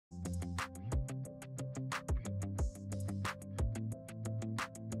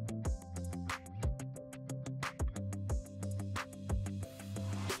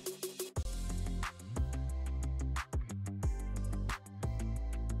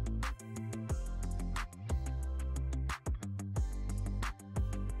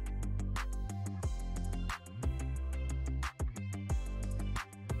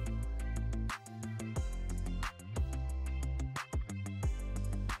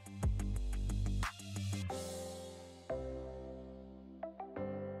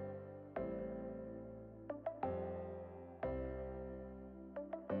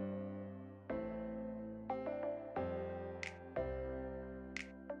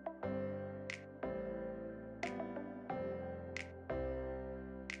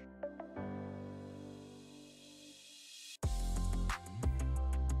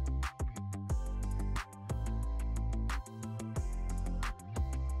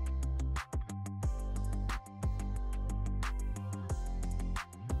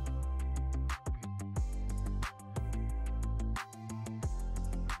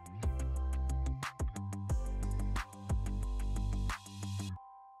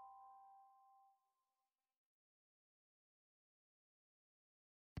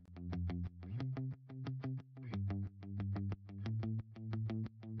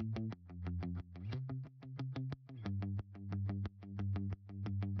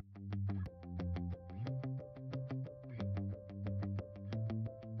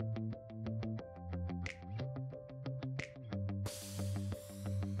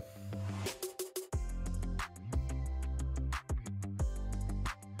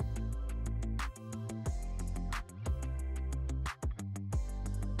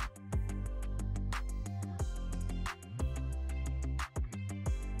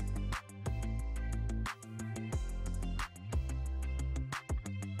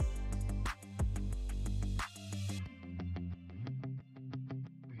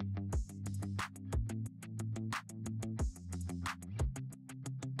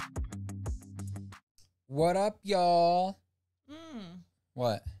What up, y'all? Mm.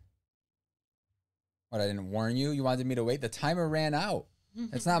 What? What, I didn't warn you? You wanted me to wait? The timer ran out.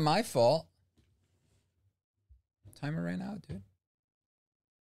 It's not my fault. Timer ran out, dude.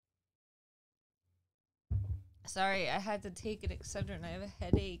 Sorry, I had to take an Excedrin. I have a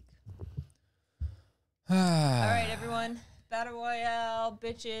headache. All right, everyone. Battle Royale,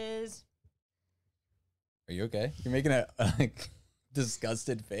 bitches. Are you okay? You're making a like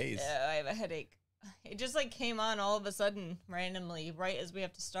disgusted face. Yeah, I have a headache. It just like came on all of a sudden, randomly, right as we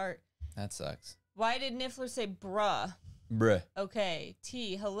have to start. That sucks. Why did Niffler say bruh? Bruh. Okay.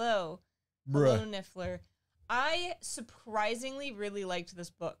 T, hello. Bruh. Hello, Niffler. I surprisingly really liked this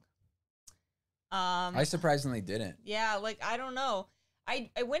book. I surprisingly didn't. Yeah, like, I don't know. I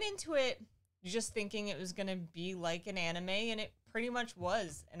went into it just thinking it was going to be like an anime, and it pretty much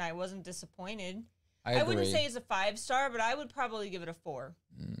was, and I wasn't disappointed. I wouldn't say it's a 5-star, but I would probably give it a 4.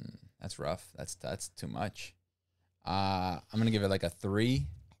 That's rough. That's too much. I'm going to give it like a 3.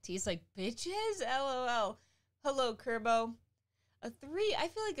 T's like, bitches? LOL. Hello, Kerbo. A 3? I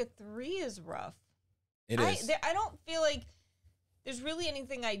feel like a 3 is rough. It is. I don't feel like there's really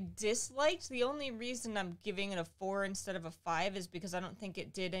anything I disliked. The only reason I'm giving it a 4 instead of a 5 is because I don't think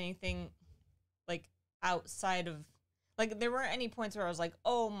it did anything, like, outside of... Like, there weren't any points where I was like,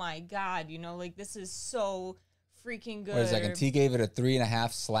 oh my god, you know, like, this is so freaking good. Wait a second. T gave it a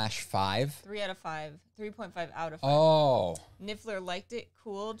 3.5/5? 3 out of 5. 3.5 out of 5. Oh. Niffler liked it.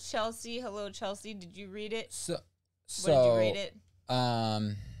 Cool. Chelsea. Hello, Chelsea. Did you read it? So what did you rate it?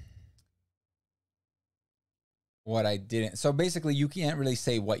 What I didn't. So basically, you can't really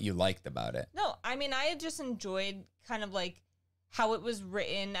say what you liked about it. No, I mean, I just enjoyed kind of like how it was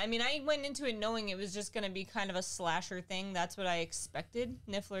written. I mean, I went into it knowing it was just going to be kind of a slasher thing. That's what I expected.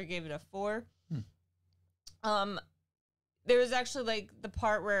 Niffler gave it a 4. There was actually like the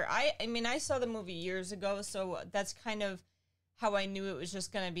part where I mean, I saw the movie years ago, so that's kind of how I knew it was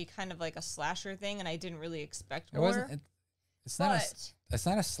just going to be kind of like a slasher thing, and I didn't really expect more. It wasn't. It's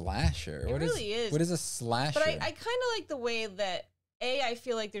not a slasher. It really is. What is a slasher? But I kind of like the way that, I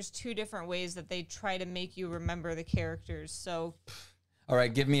feel like there's 2 different ways that they try to make you remember the characters. So, all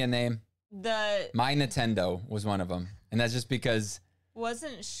right, give me a name. My Nintendo was one of them, and that's just because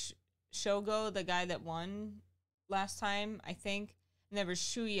wasn't Shogo the guy that won last time, I think. And there was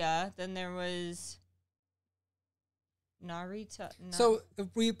Shuya. Then there was Narita. No. So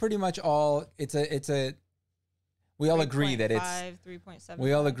we pretty much all we all agree that it's 3.7.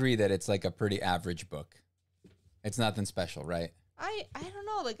 We all agree that it's like a pretty average book. It's nothing special, right? I don't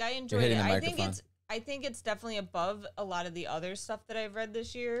know. Like, I enjoyed it. I think it's definitely above a lot of the other stuff that I've read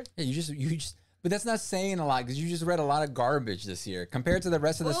this year. Yeah, you just. But that's not saying a lot because you just read a lot of garbage this year compared to the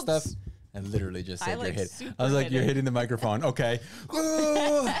rest of the stuff. I literally just said you're hitting. I was like, you're hitting the microphone. Okay.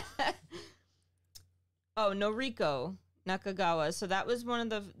 Oh, Noriko Nakagawa. So that was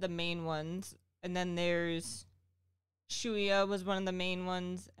one of the main ones. And then there's Shuya was one of the main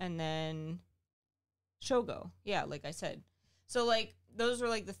ones. And then Shogo. Yeah, like I said. So, like, those were,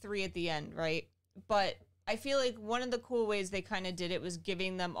 like, the 3 at the end, right? But I feel like one of the cool ways they kind of did it was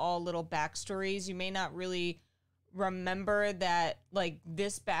giving them all little backstories. You may not really remember that, like,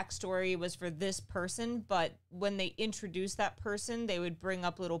 this backstory was for this person, but when they introduced that person, they would bring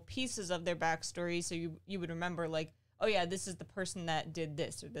up little pieces of their backstory, so you would remember, like, oh, yeah, this is the person that did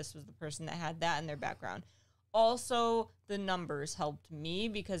this, or this was the person that had that in their background. Also, the numbers helped me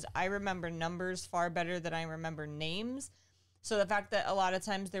because I remember numbers far better than I remember names. So the fact that a lot of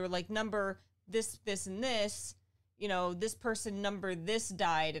times they were like, number this, this, and this, you know, this person number this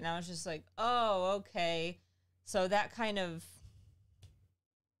died. And I was just like, oh, okay. So that kind of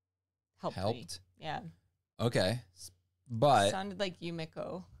helped me. Yeah. Okay. But sounded like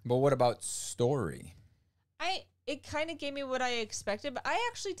Yumiko. But what about story? It kind of gave me what I expected, but I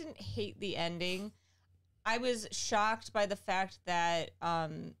actually didn't hate the ending. I was shocked by the fact that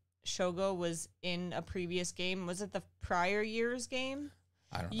Shogo was in a previous game. Was it the prior year's game?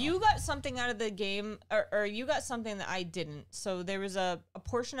 I don't know. You got something out of the game, or you got something that I didn't. So there was a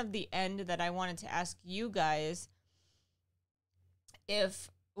portion of the end that I wanted to ask you guys if,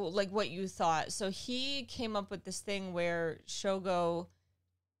 like, what you thought. So he came up with this thing where Shogo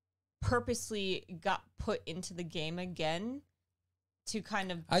purposely got put into the game again to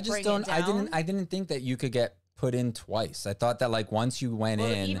kind of I didn't think that you could get put in twice. I thought that, like, once you went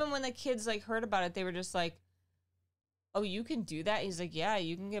in, even when the kids like heard about it, they were just like, oh, you can do that? He's like, yeah,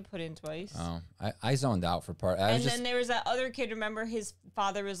 you can get put in twice. Oh, I zoned out for part. Then there was that other kid, remember his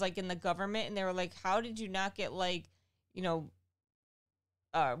father was like in the government, and they were like, how did you not get, like, you know,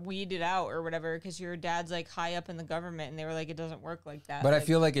 weeded out or whatever, because your dad's like high up in the government? And they were like, it doesn't work like that. But like, I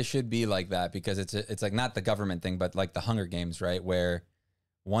feel like it should be like that, because it's like not the government thing, but like the Hunger Games, right? Where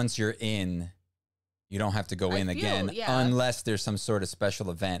once you're in, you don't have to go in again, unless there's some sort of special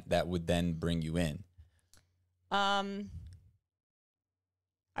event that would then bring you in. I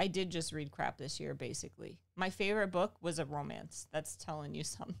did just read crap this year, basically. My favorite book was a romance. That's telling you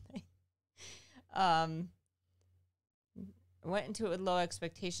something. I went into it with low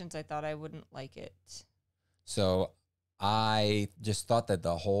expectations. I thought I wouldn't like it. So I just thought that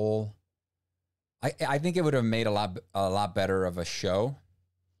the whole, I think it would have made a lot better of a show.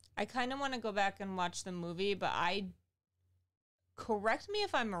 I kind of want to go back and watch the movie, but correct me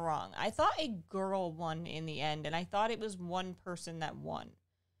if I'm wrong. I thought a girl won in the end, and I thought it was one person that won.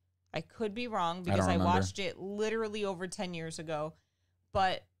 I could be wrong, because I watched it literally over 10 years ago.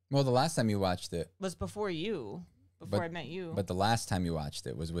 But well, the last time you watched it was before you, I met you. But the last time you watched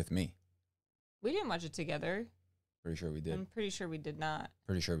it was with me. We didn't watch it together. Pretty sure we did. I'm pretty sure we did not.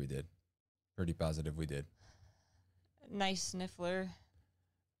 Pretty sure we did. Pretty positive we did. Nice sniffler.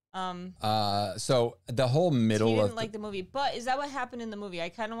 So the whole middle he didn't like the movie, but is that what happened in the movie? I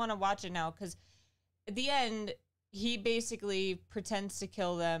kind of want to watch it now, because at the end he basically pretends to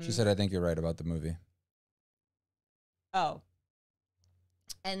kill them. She said, I think you're right about the movie. Oh.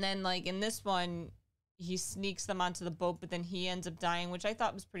 And then, like, in this one, he sneaks them onto the boat, but then he ends up dying, which I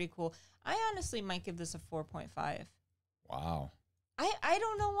thought was pretty cool. I honestly might give this a 4.5. Wow. I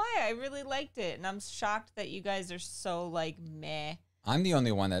don't know why. I really liked it, and I'm shocked that you guys are so, like, meh. I'm the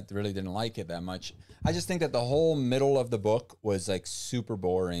only one that really didn't like it that much. I just think that the whole middle of the book was, like, super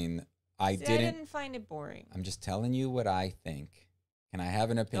boring. I didn't find it boring. I'm just telling you what I think. Can I have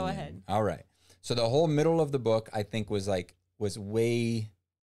an opinion? Go ahead. All right. So the whole middle of the book, I think, was way,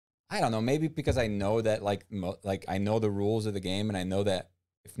 I don't know, maybe because I know that, like I know the rules of the game, and I know that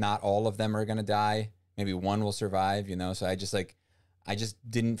if not all of them are going to die, maybe one will survive, you know? So I just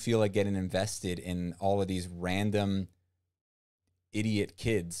didn't feel like getting invested in all of these random idiot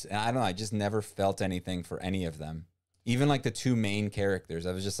kids. And I don't know, I just never felt anything for any of them. Even like the two main characters,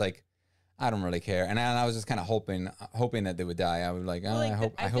 I was just like, I don't really care. And I was just kind of hoping that they would die. I was like, oh,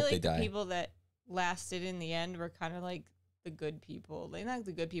 I hope they die. The people that lasted in the end were kind of like the good people. Like, not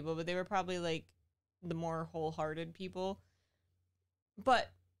the good people, but they were probably like the more wholehearted people.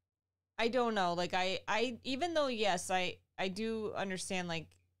 But I don't know. Like, I even though, yes, I do understand, like,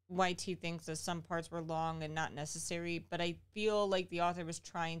 YT thinks that some parts were long and not necessary, but I feel like the author was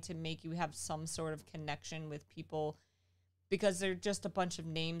trying to make you have some sort of connection with people, because they're just a bunch of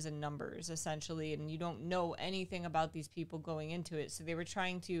names and numbers, essentially, and you don't know anything about these people going into it. So they were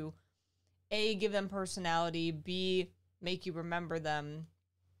trying to, A, give them personality, B, make you remember them,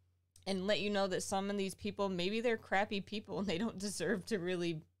 and let you know that some of these people, maybe they're crappy people and they don't deserve to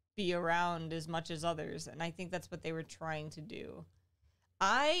really be around as much as others. And I think that's what they were trying to do.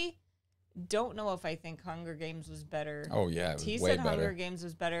 I don't know if I think Hunger Games was better. Oh, yeah, it was He way said better. Hunger Games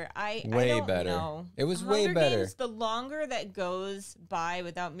was better. I don't better. Know. It was Hunger way better. Games, the longer that goes by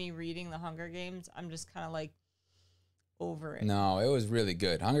without me reading the Hunger Games, I'm just kind of like over it. No, it was really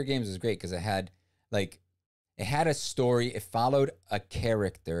good. Hunger Games was great because it had a story. It followed a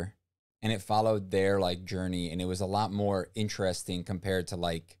character, and it followed their like journey, and it was a lot more interesting compared to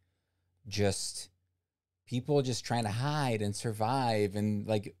like just people just trying to hide and survive and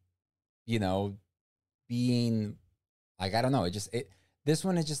like, you know, being like, I don't know. This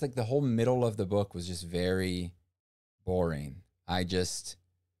one is just like the whole middle of the book was just very boring. The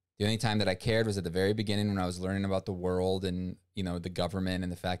only time that I cared was at the very beginning when I was learning about the world and, you know, the government,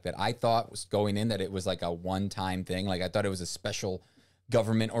 and the fact that I thought was going in that it was like a one-time thing. Like I thought it was a special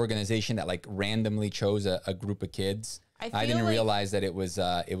government organization that like randomly chose a group of kids. I didn't realize that it was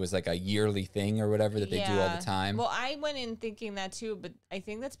like a yearly thing or whatever that they do all the time. Well, I went in thinking that too, but I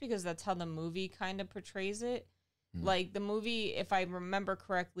think that's because that's how the movie kind of portrays it. Like the movie, if I remember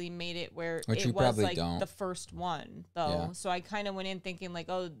correctly, made it where Which it you was probably like don't. the first one, though. Yeah. So I kind of went in thinking like,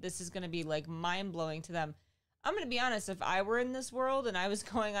 oh, this is gonna be like mind blowing to them. I'm gonna be honest. If I were in this world and I was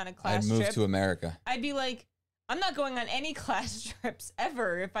going on a class I'd move trip, to America. I'd be like, I'm not going on any class trips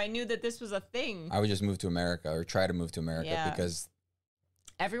ever if I knew that this was a thing. I would just move to America or try to move to America because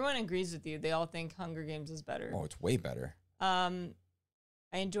everyone agrees with you. They all think Hunger Games is better. it's way better.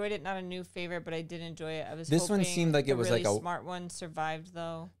 I enjoyed it. Not a new favorite, but I did enjoy it. I was. This one hoping seemed like it the was really like a smart one survived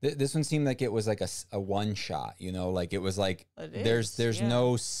though. This one seemed like it was like a one shot. You know, like it was like there's yeah.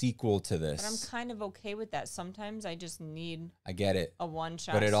 no sequel to this. But I'm kind of okay with that. Sometimes I just need. I get it. A one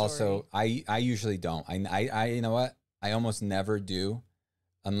shot. But it story. also I usually don't. I you know what? I almost never do,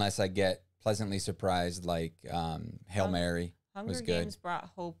 unless I get pleasantly surprised. Like Hail Mary was good. Hunger Games brought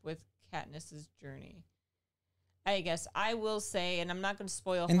hope with Katniss's journey. I guess I will say, and I'm not going to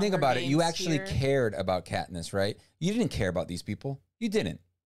spoil. And think about it. You actually here. cared about Katniss, right? You didn't care about these people. You didn't.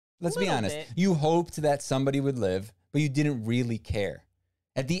 Let's be honest. Bit. You hoped that somebody would live, but you didn't really care.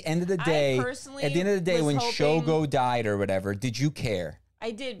 At the end of the day, when Shogo died or whatever, did you care? I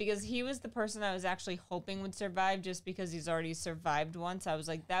did, because he was the person I was actually hoping would survive, just because he's already survived once. I was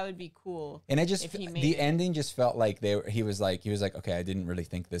like, that would be cool. And the ending just felt like he was like, okay, I didn't really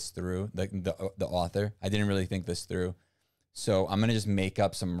think this through. The author, I didn't really think this through. So I'm going to just make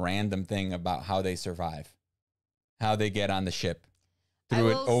up some random thing about how they survive, how they get on the ship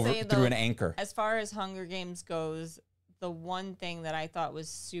through an anchor. As far as Hunger Games goes, the one thing that I thought was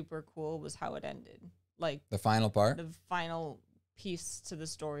super cool was how it ended. Like the final part, the final piece to the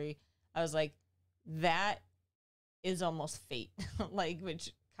story. I was like, that is almost fate. Like,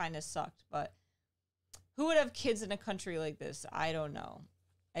 which kind of sucked. But who would have kids in a country like this? I don't know.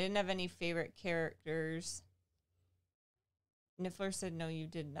 I didn't have any favorite characters. Niffler said, no, you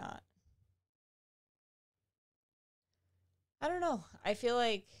did not. I don't know. I feel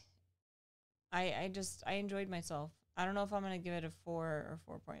like I enjoyed myself. I don't know if I'm going to give it a 4 or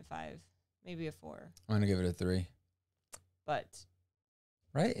 4.5. Maybe a 4. I'm going to give it a 3. But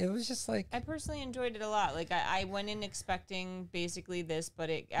right? It was just like, I personally enjoyed it a lot. Like I went in expecting basically this, but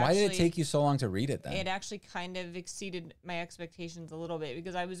it actually, why did it take you so long to read it then? It actually kind of exceeded my expectations a little bit,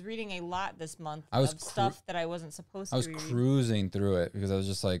 because I was reading a lot this month of stuff that I wasn't supposed to read. I was cruising through it because I was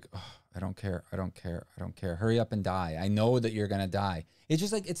just like, oh, I don't care. Hurry up and die. I know that you're going to die. It's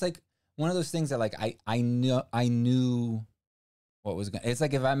just like, it's like one of those things that like I knew what was going to, it's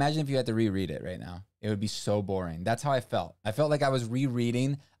like if you had to reread it right now, it would be so boring. That's how I felt. I felt like I was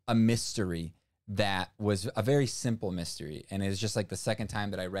rereading a mystery that was a very simple mystery. And it's just like the second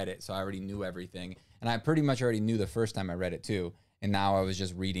time that I read it. So I already knew everything. And I pretty much already knew the first time I read it too. And now I was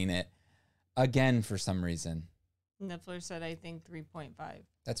just reading it again for some reason. Niffler said, I think 3.5.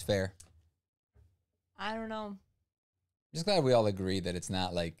 That's fair. I don't know. Just glad we all agree that it's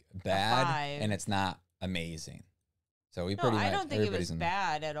not like bad and it's not amazing. So we pretty much, I don't think it was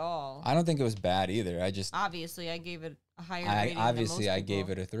bad at all. I don't think it was bad either. I just obviously I gave it a higher rating. I gave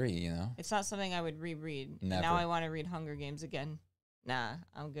it a 3. You know, it's not something I would reread. Never. Now I want to read Hunger Games again. Nah,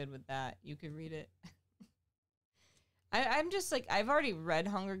 I'm good with that. You could read it. I'm just like, I've already read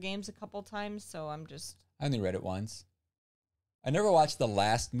Hunger Games a couple times, so I only read it once. I never watched the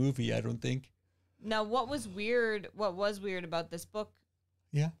last movie, I don't think. Now, what was weird about this book?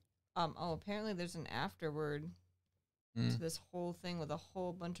 Yeah. Apparently there's an afterword to this whole thing with a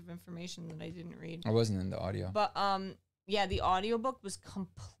whole bunch of information that I didn't read. I wasn't in the audio. But yeah, the audiobook was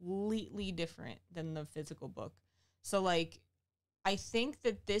completely different than the physical book. So like, I think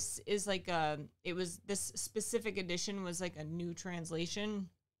that this is like this specific edition was like a new translation.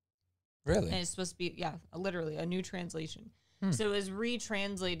 Really? And it's supposed to be, literally a new translation. So it was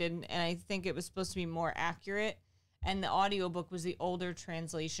retranslated, and I think it was supposed to be more accurate. And the audiobook was the older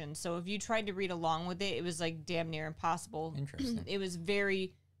translation. So if you tried to read along with it, it was like damn near impossible. Interesting. It was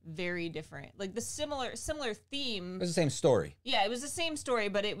very, very different. Like the similar theme. It was the same story. Yeah, it was the same story,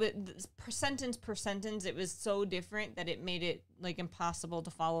 but it was sentence per sentence. It was so different that it made it like impossible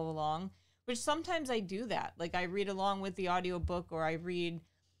to follow along. Which sometimes I do that. Like I read along with the audiobook, or I read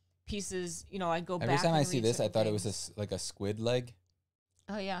pieces. You know, I go back. Every time I see this, I thought it was like a squid leg.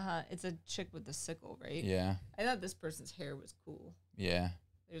 Oh, yeah, huh? It's a chick with a sickle, right? Yeah. I thought this person's hair was cool. Yeah.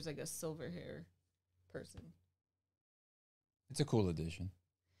 There's like a silver hair person. It's a cool addition.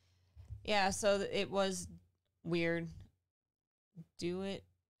 Yeah, so it was weird. Do It,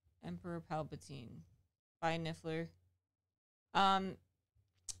 Emperor Palpatine by Niffler.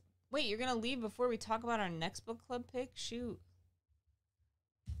 Wait, you're going to leave before we talk about our next book club pick? Shoot.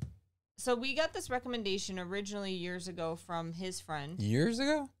 So we got this recommendation originally years ago from his friend. Years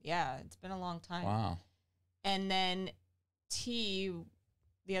ago? Yeah, it's been a long time. Wow. And then T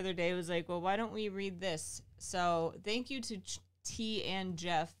the other day was like, well, why don't we read this? So thank you to T and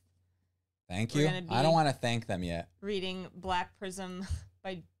Jeff. Thank you. I don't want to thank them yet. Reading Black Prism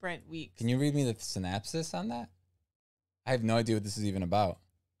by Brent Weeks. Can you read me the synopsis on that? I have no idea what this is even about.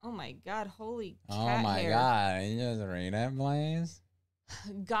 Oh my God, holy cat Oh my hair. God. You just read it, please?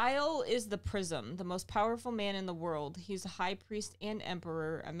 Guile is the Prism, the most powerful man in the world. He's a high priest and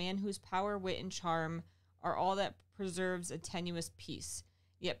emperor, a man whose power, wit, and charm are all that preserves a tenuous peace.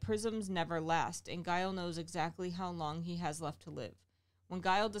 Yet prisms never last, and Guile knows exactly how long he has left to live. When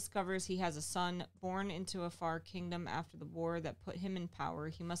Guile discovers he has a son born into a far kingdom after the war that put him in power,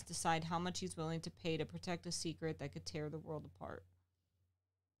 he must decide how much he's willing to pay to protect a secret that could tear the world apart.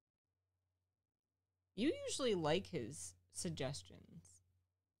 You usually like his suggestions.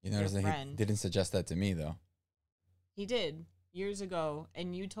 You notice that he didn't suggest that to me, though. He did years ago,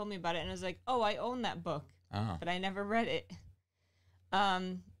 and you told me about it, and I was like, oh, I own that book, but I never read it.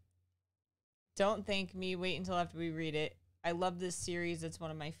 Don't thank me. Wait until after we read it. I love this series. It's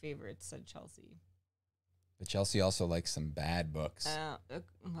one of my favorites, said Chelsea. But Chelsea also likes some bad books.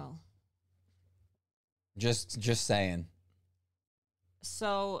 Well. Just saying.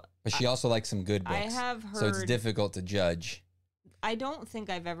 So. But she also likes some good books. I have heard. So it's difficult to judge. I don't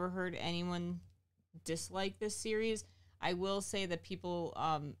think I've ever heard anyone dislike this series. I will say that people,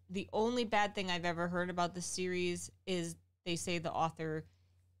 the only bad thing I've ever heard about this series is they say the author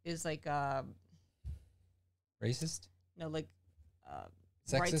is like, racist? No, like,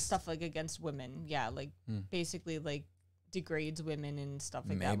 sexist? writes stuff like against women. Yeah, like basically like degrades women and stuff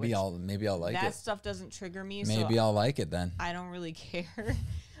like that. Maybe I'll like it. That stuff doesn't trigger me. Maybe I'll like it then. I don't really care.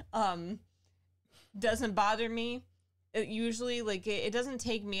 Doesn't bother me. It usually, like, it doesn't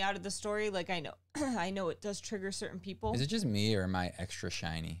take me out of the story. Like, I know, I know it does trigger certain people. Is it just me or am I extra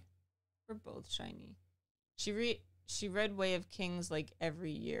shiny? We're both shiny. She read Way of Kings like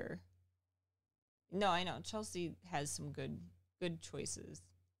every year. No, I know Chelsea has some good choices.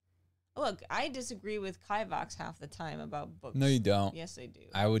 Look, I disagree with Kivox half the time about books. No, you don't. Yes, I do.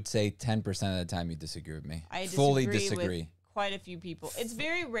 I would say 10% of the time you disagree with me. I fully disagree. With quite a few people. It's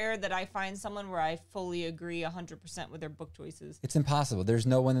very rare that I find someone where I fully agree 100% with their book choices. It's impossible. There's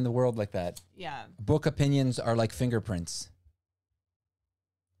no one in the world like that. Yeah. Book opinions are like fingerprints.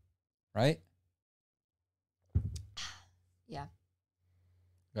 Right? Yeah.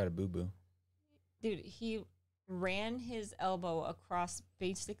 Got a boo-boo. Dude, he ran his elbow across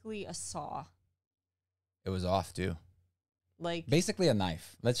basically a saw. It was off, too. Like basically a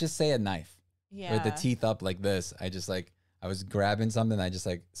knife. Let's just say a knife. Yeah. With the teeth up like this. I was grabbing something. I just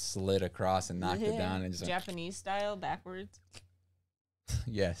like slid across and knocked it down. And just Japanese style, backwards.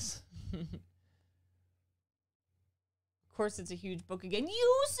 Yes. Of course, it's a huge book again.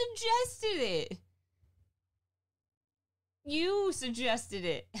 You suggested it. You suggested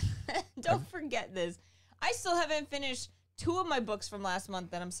it. Don't forget this. I still haven't finished 2 of my books from last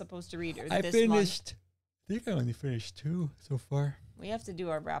month that I'm supposed to read. Or I this finished. month. I think I only finished 2 so far. We have to do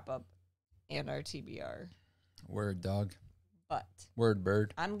our wrap up and our TBR. Word, dog. But word,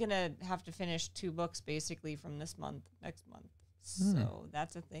 bird. I'm gonna have to finish 2 books basically from this month, next month. So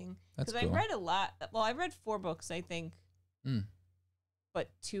that's a thing. That's Because cool. I read a lot. Well, I read 4 books, I think. But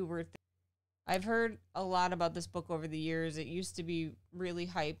 2 were. I've heard a lot about this book over the years. It used to be really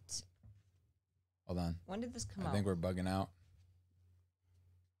hyped. Hold on. When did this come out? I think we're bugging out.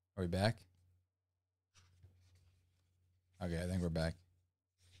 Are we back? Okay, I think we're back.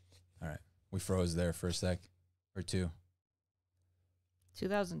 All right. We froze there for a sec. Or 2.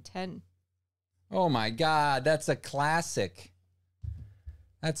 2010. Oh my God, that's a classic.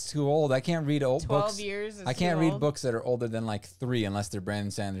 That's too old. I can't read old 12 books. years is I can't too read old. books that are older than like 3 unless they're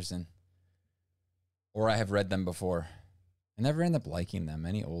Brandon Sanderson. Or I have read them before. I never end up liking them,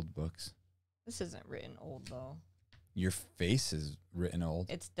 any old books. This isn't written old, though. Your face is written old.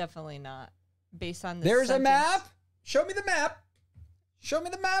 It's definitely not. Based on this There's sentence. a map. Show me the map. Show me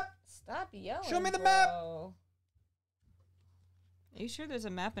the map. Stop yelling. Show me the bro. map. Are you sure there's a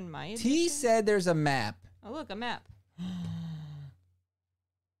map in my edition? T said there's a map. Oh, look, a map.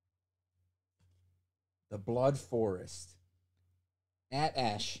 The Blood Forest. At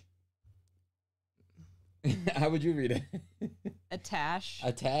Ash. How would you read it? Atash.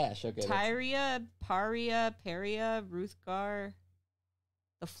 Atash, okay. Tyria, Paria, Peria, Ruthgar.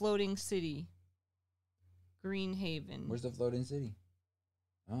 The Floating City. Greenhaven. Where's the floating city?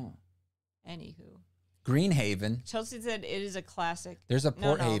 Oh. Anywho. Greenhaven. Chelsea said it is a classic. There's a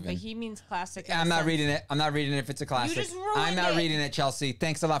Port no, Haven. but he means classic. I'm not reading it. I'm not reading it if it's a classic. just ruined I'm not it. reading it, Chelsea.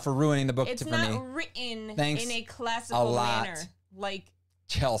 Thanks a lot for ruining the book It's for not me. written Thanks in a a classical lot. manner. Like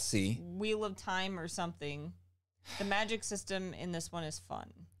Chelsea. Wheel of Time or something. The magic system in this one is fun.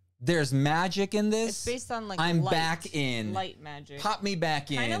 There's magic in this. It's based on like I'm light, back in. Light magic. Pop me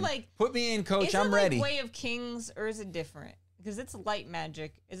back in. Kind of like, put me in, coach. Is I'm it like ready. Way of Kings or is it different? Because it's light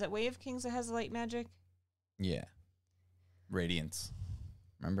magic. Is it Way of Kings that has light magic? Yeah. Radiance.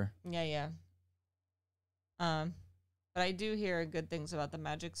 Remember? Yeah. But I do hear good things about the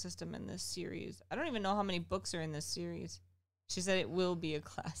magic system in this series. I don't even know how many books are in this series. She said it will be a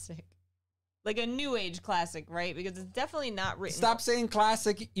classic. Like a new age classic, right? Because it's definitely not written. Stop saying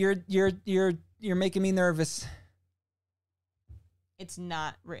classic. You're making me nervous. It's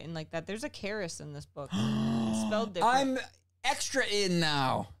not written like that. There's a Karis in this book. It's spelled different. I'm extra in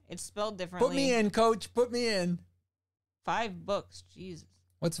now. It's spelled differently. Put me in, coach. Put me in. 5 books. Jesus.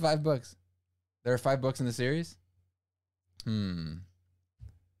 What's 5 books? There are 5 books in the series?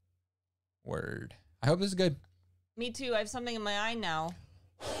 Word. I hope this is good. Me too. I have something in my eye now.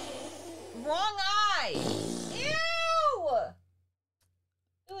 Wrong eye. Ew.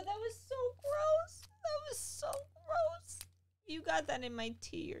 Ew, that was so gross. That was so gross. You got that in my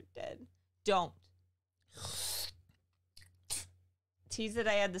tea, you're dead. Don't. T said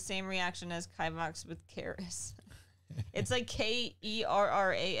I had the same reaction as Kivox with Karis. It's like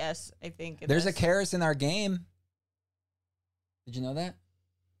Kerras, I think. There's a Karis in our game. Did you know that?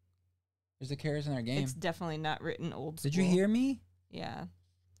 There's a Karis in our game. It's definitely not written old school. Did you hear me? Yeah.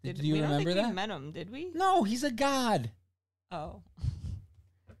 Did you remember that? We met him, did we? No, he's a god. Oh.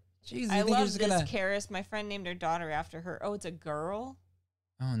 Jeez, I love this Karis. My friend named her daughter after her. Oh, it's a girl?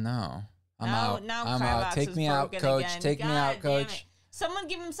 Oh, no. I'm out. Now I'm out. Take me out, coach. Again. Take me out, coach. Someone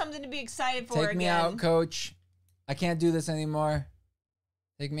give him something to be excited for again. Take me out, coach. I can't do this anymore.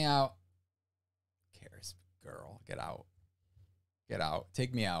 Take me out. Karis, girl. Get out. Get out.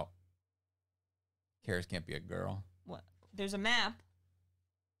 Take me out. Karis can't be a girl. What? There's a map.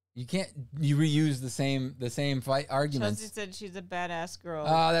 You can't. You reuse the same fight arguments. Chelsea said she's a badass girl.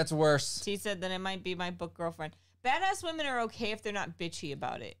 Oh, that's worse. She said that it might be my book girlfriend. Badass women are okay if they're not bitchy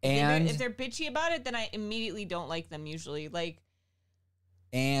about it. And if they're bitchy about it, then I immediately don't like them usually. Like,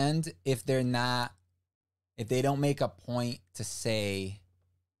 and if they're not, if they don't make a point to say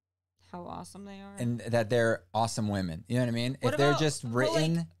how awesome they are and that they're awesome women, you know what I mean? What if they're about- just well,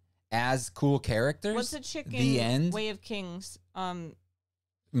 written like, as cool characters, what's a chicken? The end. Way of Kings.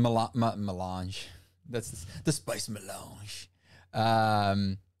 Melange. That's the spice melange.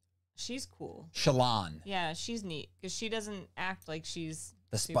 She's cool. Shalon. Yeah, she's neat because she doesn't act like she's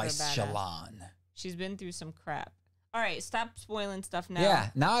The super spice badass. Shalon. She's been through some crap. All right, stop spoiling stuff now. Yeah,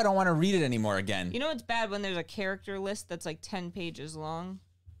 now I don't want to read it anymore again. You know it's bad when there's a character list that's like 10 pages long.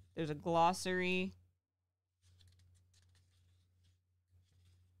 There's a glossary.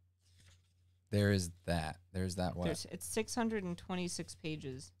 There is that. There's that what? It's 626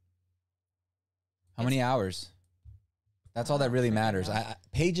 pages. How many hours? That's all that really matters.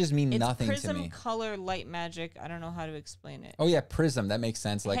 Pages mean nothing to Prism me. color light magic. I don't know how to explain it. Oh yeah, prism. That makes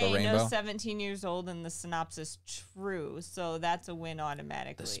sense. Like a rainbow. No, 17 years old and the synopsis true. So that's a win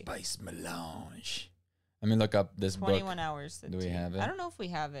automatically. The spice melange. Let me look up this 21 book. hours. Do we have it? I don't know if we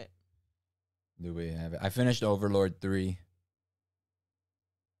have it. Do we have it? I finished Overlord 3.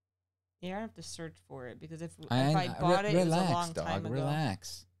 Yeah, I have to search for it because if I bought it, it was a long time ago.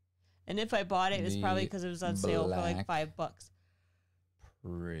 Relax. And if I bought it, it was probably because it was on sale for like $5. Top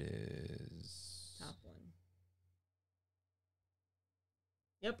one.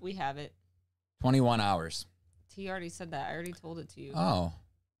 Yep, we have it. 21 hours. T already said that. I already told it to you. Oh.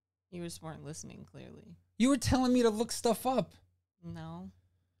 You just weren't listening, clearly. You were telling me to look stuff up. No.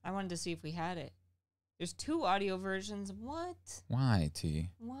 I wanted to see if we had it. There's 2 audio versions. What? Why, T?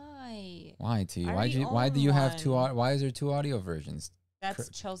 Why? Why, T? I Why do you have own 2? one. Why is there 2 audio versions? That's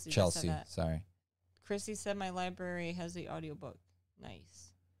Chelsea. Chelsea, Said that. sorry. Chrissy said my library has the audiobook.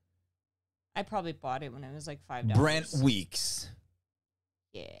 Nice. I probably bought it when it was like $5. Brent Weeks.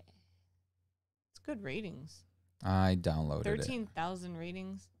 Yeah. It's good ratings. I downloaded 13,000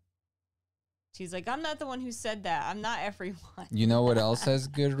 ratings. She's like, I'm not the one who said that. I'm not everyone. You know what else has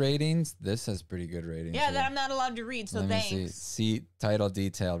good ratings? This has pretty good ratings. Yeah, here. that I'm not allowed to read, so Let thanks. me see. See title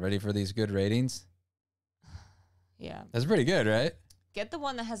detail. Ready for these good ratings? Yeah. That's pretty good, right? Get the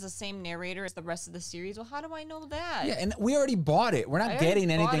one that has the same narrator as the rest of the series. Well, how do I know that? Yeah, and we already bought it. We're not getting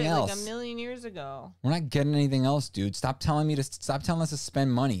anything else. Like a million years ago. We're not getting anything else, dude. Stop telling us to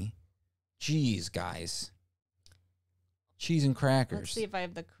spend money. Jeez, guys. Cheese and crackers. Let's see if I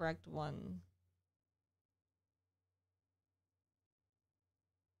have the correct one.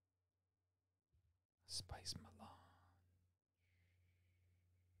 Spice Milan.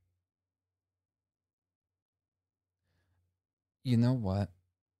 You know what?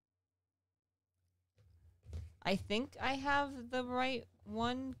 I think I have the right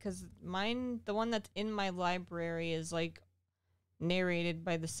one because mine, the one that's in my library, is like narrated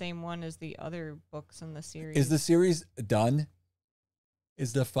by the same one as the other books in the series. Is the series done?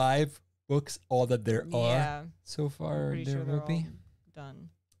 Is the 5 books all that there are so far? Pretty there sure will they're be all done.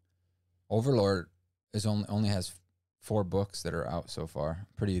 Overlord is only has 4 books that are out so far.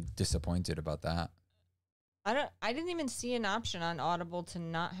 Pretty disappointed about that. I didn't even see an option on Audible to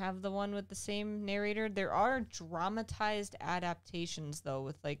not have the one with the same narrator. There are dramatized adaptations though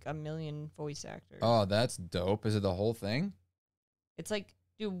with like 1 million voice actors. Oh, that's dope. Is it the whole thing? It's like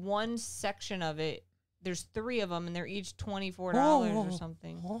do one section of it. There's 3 of them and they're each $24 or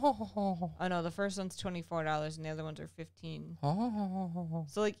something. Oh no, the first one's $24 and the other ones are $15.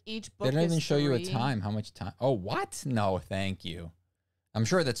 So like each book they don't even show 3. you a time. How much time? Oh, what? No, thank you. I'm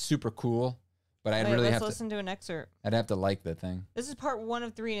sure that's super cool. But I'd really have to listen to an excerpt. I'd have to like the thing. This is part 1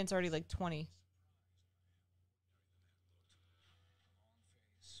 of 3, and it's already like 20.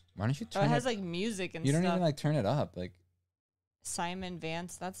 Why don't you turn it? Has like music and you stuff. don't even like turn it up. Like Simon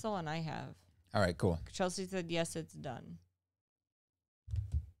Vance, that's the one I have. All right, cool. Chelsea said yes, it's done.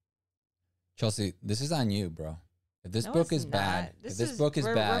 Chelsea, this is on you, bro. If this book is bad, if this book is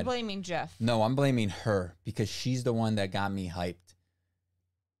bad, we're blaming Jeff. No, I'm blaming her because she's the one that got me hyped.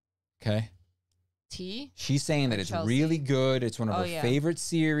 Okay. T? She's saying that it's really good. It's one of her favorite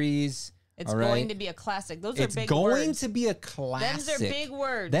series. It's going to be a classic. Those are big words. It's going to be a classic. Them's are big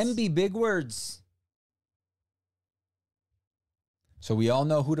words. Them be big words. So we all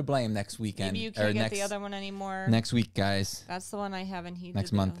know who to blame next weekend. Maybe you can't get the other one anymore. Next week, guys. That's the one I have, and he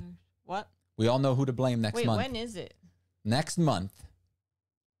next month. What? We all know who to blame next month. Wait, when is it? Next month.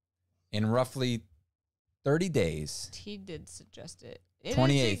 In roughly 30 days. He did suggest it.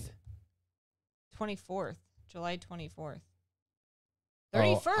 28th. 24th, July 24th.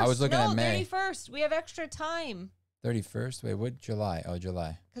 31st. Oh, I was looking at May. 31st. We have extra time. 31st? Wait, what? July? Oh,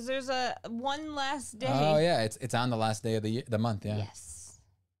 July. Because there's one last day. Oh, yeah. It's on the last day of the month, yeah. Yes.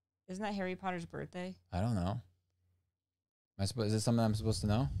 Isn't that Harry Potter's birthday? I don't know. Is this something I'm supposed to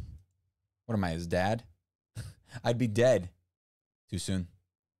know? What am I, his dad? I'd be dead too soon.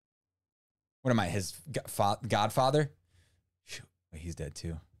 What am I, his godfather? Shoot, wait, he's dead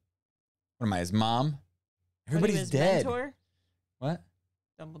too. What am I, his mom? Everybody's dead. Mentor? What?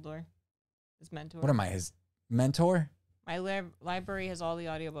 Dumbledore. His mentor. What am I, his mentor? My library has all the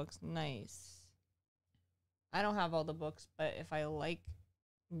audiobooks. Nice. I don't have all the books, but if I like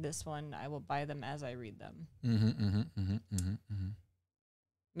this one, I will buy them as I read them.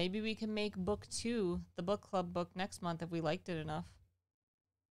 Maybe we can make book 2, the book club book, next month if we liked it enough.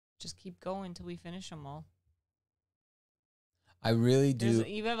 Just keep going until we finish them all. I really do.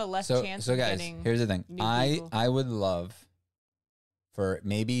 You have a less chance of guys, getting here's the thing. new people. I would love for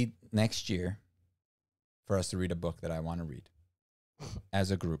maybe next year for us to read a book that I want to read as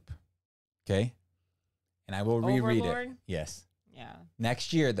a group. Okay? And I will reread it. Yes. Yeah.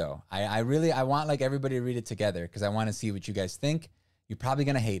 Next year though. I want like everybody to read it together because I want to see what you guys think. You're probably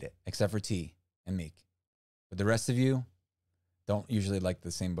going to hate it except for T and Meek. But the rest of you don't usually like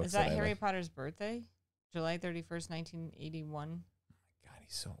the same books. Is that Harry Potter's birthday? July 31st, 1981. Oh my God,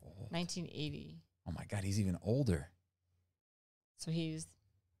 he's so old. 1980. Oh my God, he's even older. So he's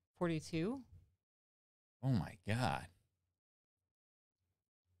 42? Oh my God.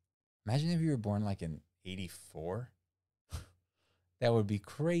 Imagine if you were born like in 84. That would be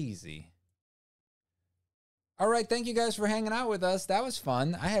crazy. All right, thank you guys for hanging out with us. That was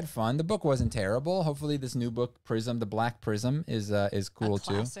fun. I had fun. The book wasn't terrible. Hopefully this new book, Prism, the Black Prism, is cool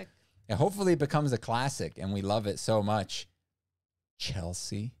too. Yeah, hopefully it becomes a classic and we love it so much.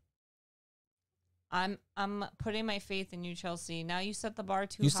 Chelsea. I'm putting my faith in you, Chelsea. Now you set the bar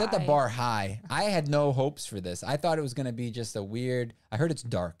too high. You set the bar high. I had no hopes for this. I thought it was going to be just a weird... I heard it's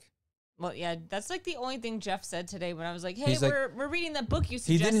dark. Well, yeah, that's like the only thing Jeff said today when I was like, hey, we're reading that book you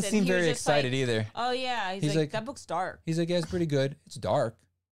suggested. He didn't seem very excited either. Oh, yeah. He's like, that book's dark. He's like, yeah, it's pretty good. It's dark,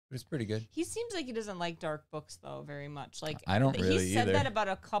 but it's pretty good. He seems like he doesn't like dark books, though, very much. Like I don't really He said that about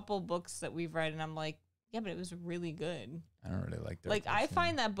a couple books that we've read, and I'm like, yeah, but it was really good. I don't really like dark Like, I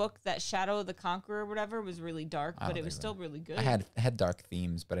find that book, that Shadow of the Conqueror or whatever, was really dark, but it was still really good. I had dark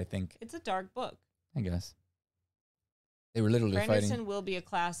themes, but I think... It's a dark book. I guess. They were literally Brandon fighting. will be a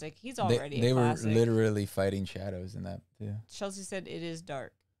classic. He's already They a classic. were literally fighting shadows in that too. Chelsea said it is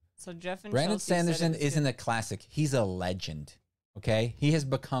dark. So Jeff and Brandon Chelsea Sanderson said isn't a classic. He's a legend. Okay? He has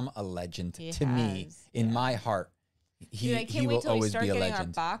become a legend to me in my heart. He will always be a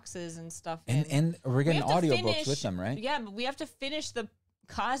legend. Our boxes and stuff. And we're getting audiobooks with them, right? Yeah, but we have to finish the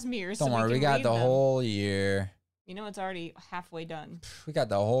Cosmere. Don't worry, we got the whole year. You know, it's already halfway done. We got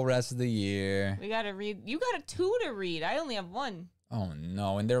the whole rest of the year. We got to read. You got a 2 to read. I only have 1. Oh,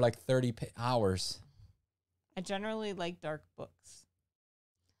 no. And they're like 30 hours. I generally like dark books.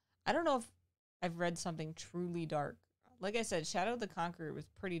 I don't know if I've read something truly dark. Like I said, Shadow the Conqueror was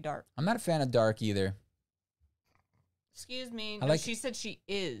pretty dark. I'm not a fan of dark either. Excuse me. I No, like- she said she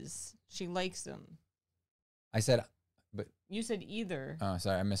is. She likes them. I said, but... You said either. Oh,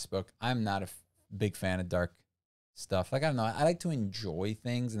 sorry. I misspoke. I'm not a big fan of dark stuff. Like, I don't know. I like to enjoy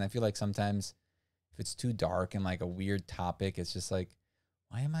things, and I feel like sometimes if it's too dark and like a weird topic, it's just like,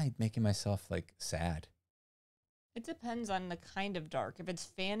 why am I making myself like sad? It depends on the kind of dark. If it's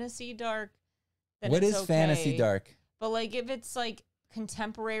fantasy dark, then What it's is fantasy okay. dark? But like if it's like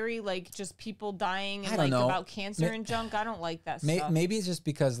contemporary, like just people dying I and don't like know. about cancer and junk, I don't like that stuff. Maybe it's just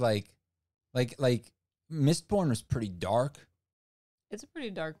because like Mistborn was pretty dark, It's a pretty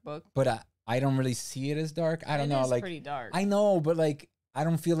dark book. but I don't really see it as dark. I don't know. It is Like pretty dark. I know, but like I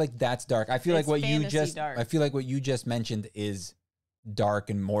don't feel like that's dark. I feel like It's what you fantasy just dark. I feel like what you just mentioned is dark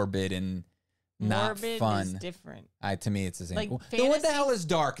and morbid and not Morbid fun. is different. To me, it's the same. Like, Well, then what the fantasy- hell is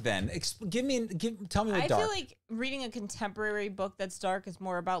dark then? Tell me what I dark. feel like reading a contemporary book that's dark is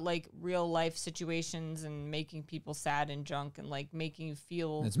more about like real life situations and making people sad and junk and like making you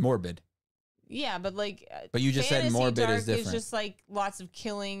feel. It's morbid. Yeah, but like. But you just said fantasy morbid dark is different. just like lots of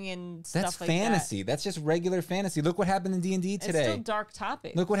killing and That's stuff like fantasy. That's just regular fantasy. Look what happened in D&D that. today. It's still dark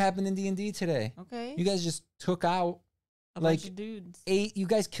topic. Look what happened in D&D today. Okay. You guys just took out a like bunch of dudes. 8. You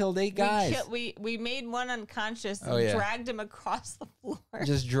guys killed 8 guys. We made one unconscious and Oh, yeah. dragged him across the floor.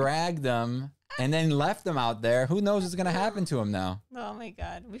 Just dragged them and then left them out there. Who knows what's gonna happen to him now? Oh my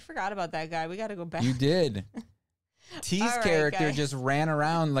god, we forgot about that guy. We got to go back. You did. T's All right, character guys. just ran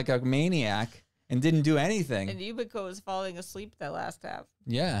around like a maniac and didn't do anything. And Yubiko was falling asleep that last half.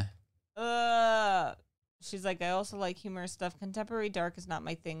 Yeah. She's like, I also like humorous stuff. Contemporary dark is not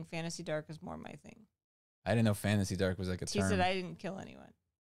my thing. Fantasy dark is more my thing. I didn't know fantasy dark was like a She term. said I didn't kill anyone.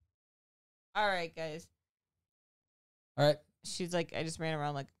 All right, guys. All right. She's like, I just ran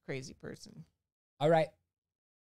around like a crazy person. All right.